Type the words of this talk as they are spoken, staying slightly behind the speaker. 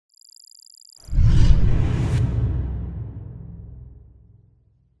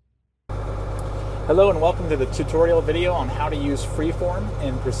Hello and welcome to the tutorial video on how to use Freeform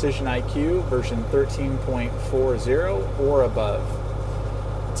in Precision IQ version 13.40 or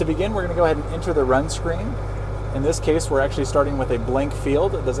above. To begin, we're going to go ahead and enter the run screen. In this case, we're actually starting with a blank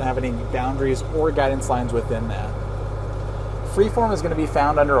field that doesn't have any boundaries or guidance lines within that. Freeform is going to be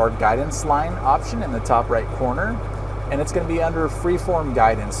found under our guidance line option in the top right corner, and it's going to be under Freeform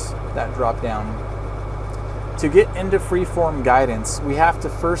Guidance, that drop down. To get into Freeform Guidance, we have to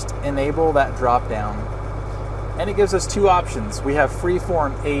first enable that drop down. And it gives us two options. We have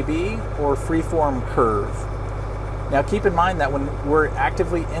Freeform AB or Freeform Curve. Now keep in mind that when we're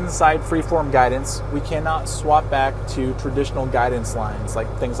actively inside Freeform Guidance, we cannot swap back to traditional guidance lines, like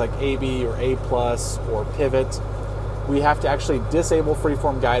things like AB or A+, or Pivot. We have to actually disable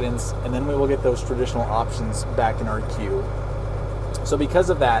Freeform Guidance, and then we will get those traditional options back in our queue. So because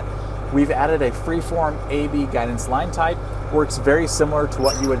of that, we've added a Freeform AB guidance line type. Works very similar to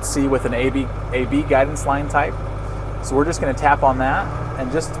what you would see with an AB guidance line type. So we're just going to tap on that,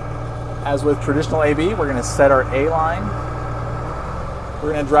 and just as with traditional AB, we're going to set our A line.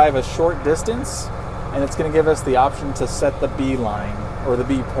 We're going to drive a short distance, and it's going to give us the option to set the B line, or the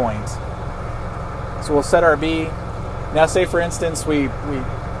B point. So we'll set our B. Now say for instance we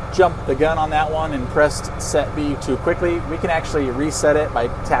jumped the gun on that one and pressed set B too quickly, we can actually reset it by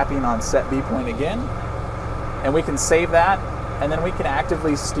tapping on set B point again, and we can save that, and then we can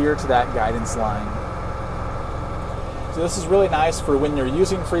actively steer to that guidance line. So this is really nice for when you're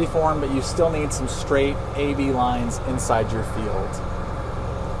using Freeform but you still need some straight AB lines inside your field.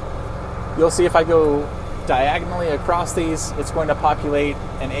 You'll see if I go diagonally across these, it's going to populate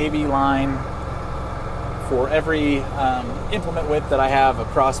an AB line for every implement width that I have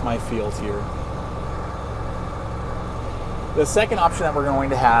across my field here. The second option that we're going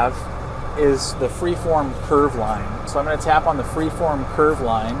to have is the Freeform Curve line. So I'm going to tap on the Freeform Curve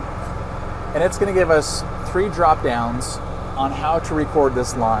line, and it's going to give us three drop downs on how to record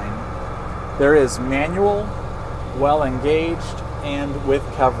this line. There is manual, well engaged, and with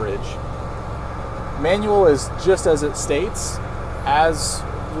coverage. Manual is just as it states. As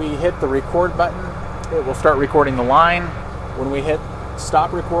we hit the record button, it will start recording the line. When we hit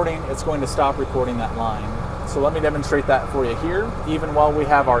stop recording, it's going to stop recording that line. So let me demonstrate that for you here, even while we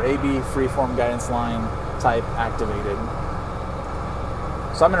have our AB Freeform Guidance line type activated.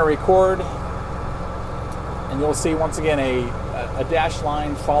 So I'm going to record, and you'll see once again a dashed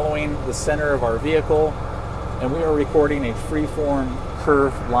line following the center of our vehicle, and we are recording a Freeform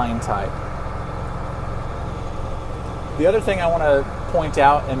Curve line type. The other thing I want to point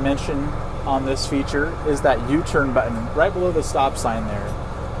out and mention on this feature is that U-turn button right below the stop sign there.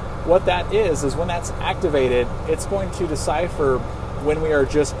 What that is when that's activated, it's going to decipher when we are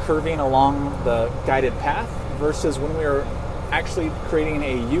just curving along the guided path versus when we are actually creating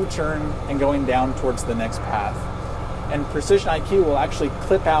a U-turn and going down towards the next path. And Precision IQ will actually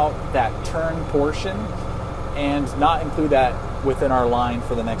clip out that turn portion and not include that within our line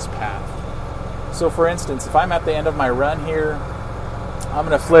for the next path. So for instance, if I'm at the end of my run here, I'm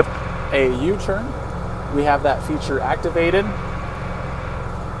going to flip a U-turn. We have that feature activated.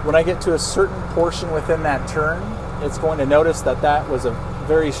 When I get to a certain portion within that turn, it's going to notice that that was a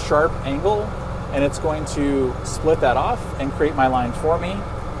very sharp angle, and it's going to split that off and create my line for me.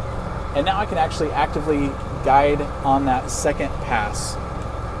 And now I can actually actively guide on that second pass.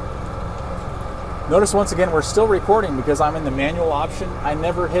 Notice once again we're still recording because I'm in the manual option. I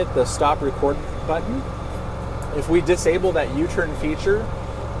never hit the stop record button. If we disable that U-turn feature,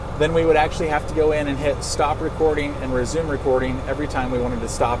 then we would actually have to go in and hit stop recording and resume recording every time we wanted to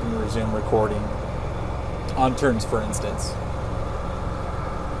stop and resume recording on turns, for instance.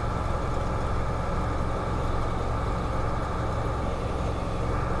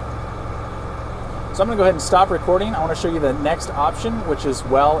 So I'm going to go ahead and stop recording. I want to show you the next option, which is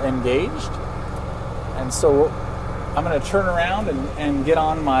well engaged. And so I'm going to turn around and get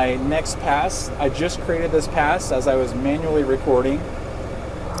on my next pass. I just created this pass as I was manually recording.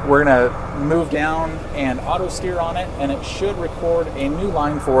 We're going to move down and auto steer on it, and it should record a new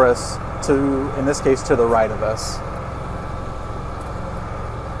line for us to, in this case, to the right of us.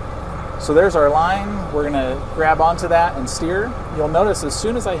 So there's our line. We're going to grab onto that and steer. You'll notice as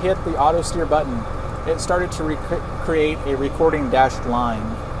soon as I hit the auto steer button, it started to create a recording dashed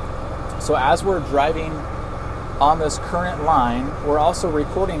line. So as we're driving on this current line, we're also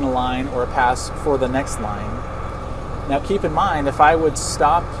recording a line or a pass for the next line. Now keep in mind, if I would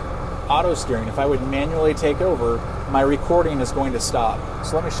stop auto steering, if I would manually take over, my recording is going to stop.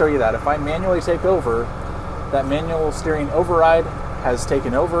 So let me show you that. If I manually take over, that manual steering override has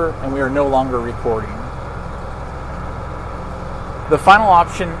taken over and we are no longer recording. The final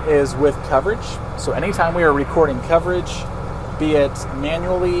option is with coverage. So anytime we are recording coverage, be it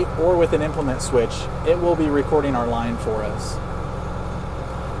manually or with an implement switch, it will be recording our line for us.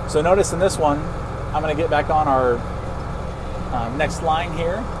 So notice in this one, I'm going to get back on our next line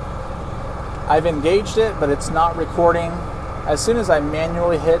here. I've engaged it, but it's not recording. As soon as I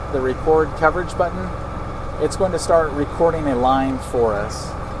manually hit the record coverage button, it's going to start recording a line for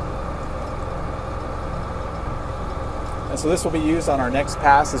us. And so this will be used on our next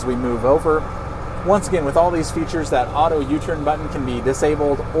pass as we move over. Once again, with all these features, that auto U-turn button can be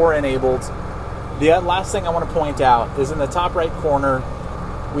disabled or enabled. The last thing I want to point out is in the top right corner,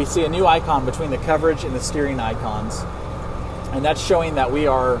 we see a new icon between the coverage and the steering icons. And that's showing that we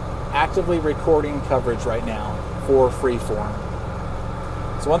are actively recording coverage right now for Freeform.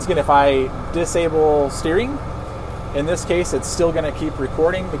 So once again, if I disable steering, in this case, it's still going to keep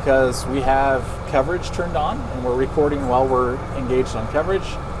recording because we have coverage turned on and we're recording while we're engaged on coverage.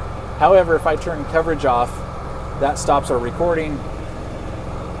 However, if I turn coverage off, that stops our recording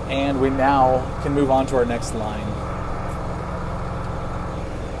and we now can move on to our next line.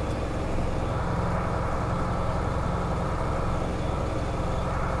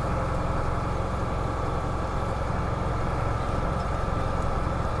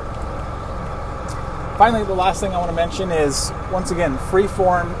 Finally, the last thing I want to mention is, once again,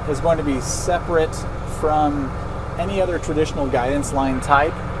 Freeform is going to be separate from any other traditional guidance line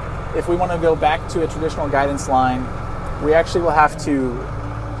type. If we want to go back to a traditional guidance line, we actually will have to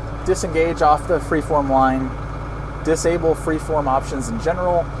disengage off the Freeform line, disable Freeform options in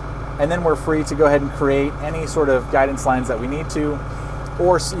general, and then we're free to go ahead and create any sort of guidance lines that we need to,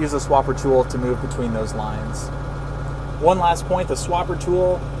 or use the swapper tool to move between those lines. One last point, the swapper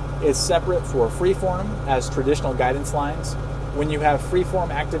tool is separate for Freeform as traditional guidance lines. When you have Freeform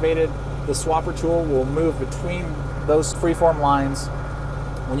activated, the swapper tool will move between those Freeform lines.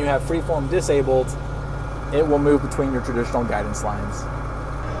 When you have Freeform disabled, it will move between your traditional guidance lines.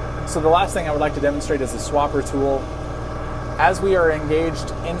 So the last thing I would like to demonstrate is the swapper tool. As we are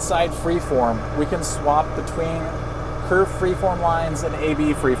engaged inside Freeform, we can swap between curved Freeform lines and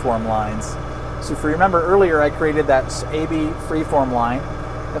AB Freeform lines. So if you remember earlier, I created that AB Freeform line.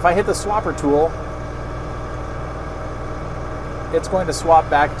 If I hit the swapper tool, it's going to swap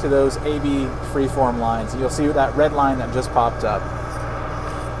back to those AB Freeform lines. You'll see that red line that just popped up.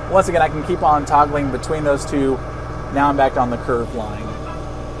 Once again, I can keep on toggling between those two. Now I'm back on the curved line.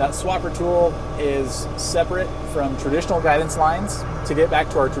 That swapper tool is separate from traditional guidance lines. To get back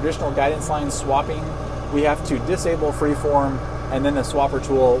to our traditional guidance line swapping, we have to disable Freeform, and then the swapper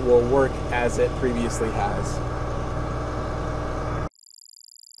tool will work as it previously has.